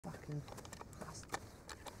fucking bastard.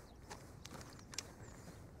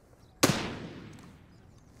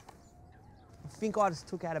 I think I just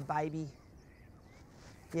took out a baby.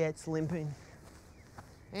 Yeah, it's limping.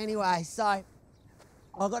 Anyway, so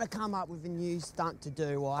I've got to come up with a new stunt to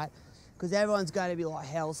do, right? Because everyone's going to be like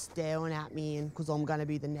hell staring at me and because I'm going to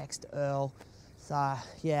be the next Earl. So,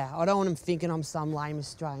 yeah, I don't want them thinking I'm some lame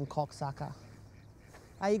Australian cocksucker.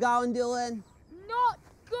 How you going, Dylan? Not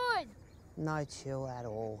good. No chill at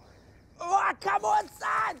all. All right, come on,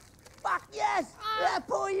 son! Fuck yes! I'm gonna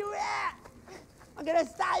pull you out! I'm gonna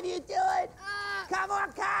save you, Dylan! Come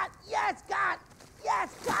on, cunt! Yes, cunt! Yes,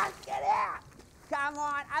 cunt! Get out! Come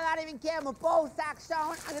on, I don't even care my ball sack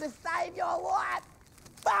showing. I'm gonna save your life!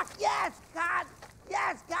 Fuck yes, cunt!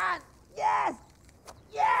 Yes, cunt! Yes!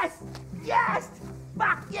 Yes! Yes!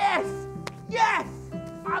 Fuck yes! Yes!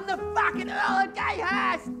 I'm the fucking Earl of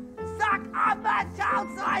Gayhurst! Suck on my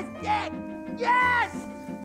child-sized dick! Yes!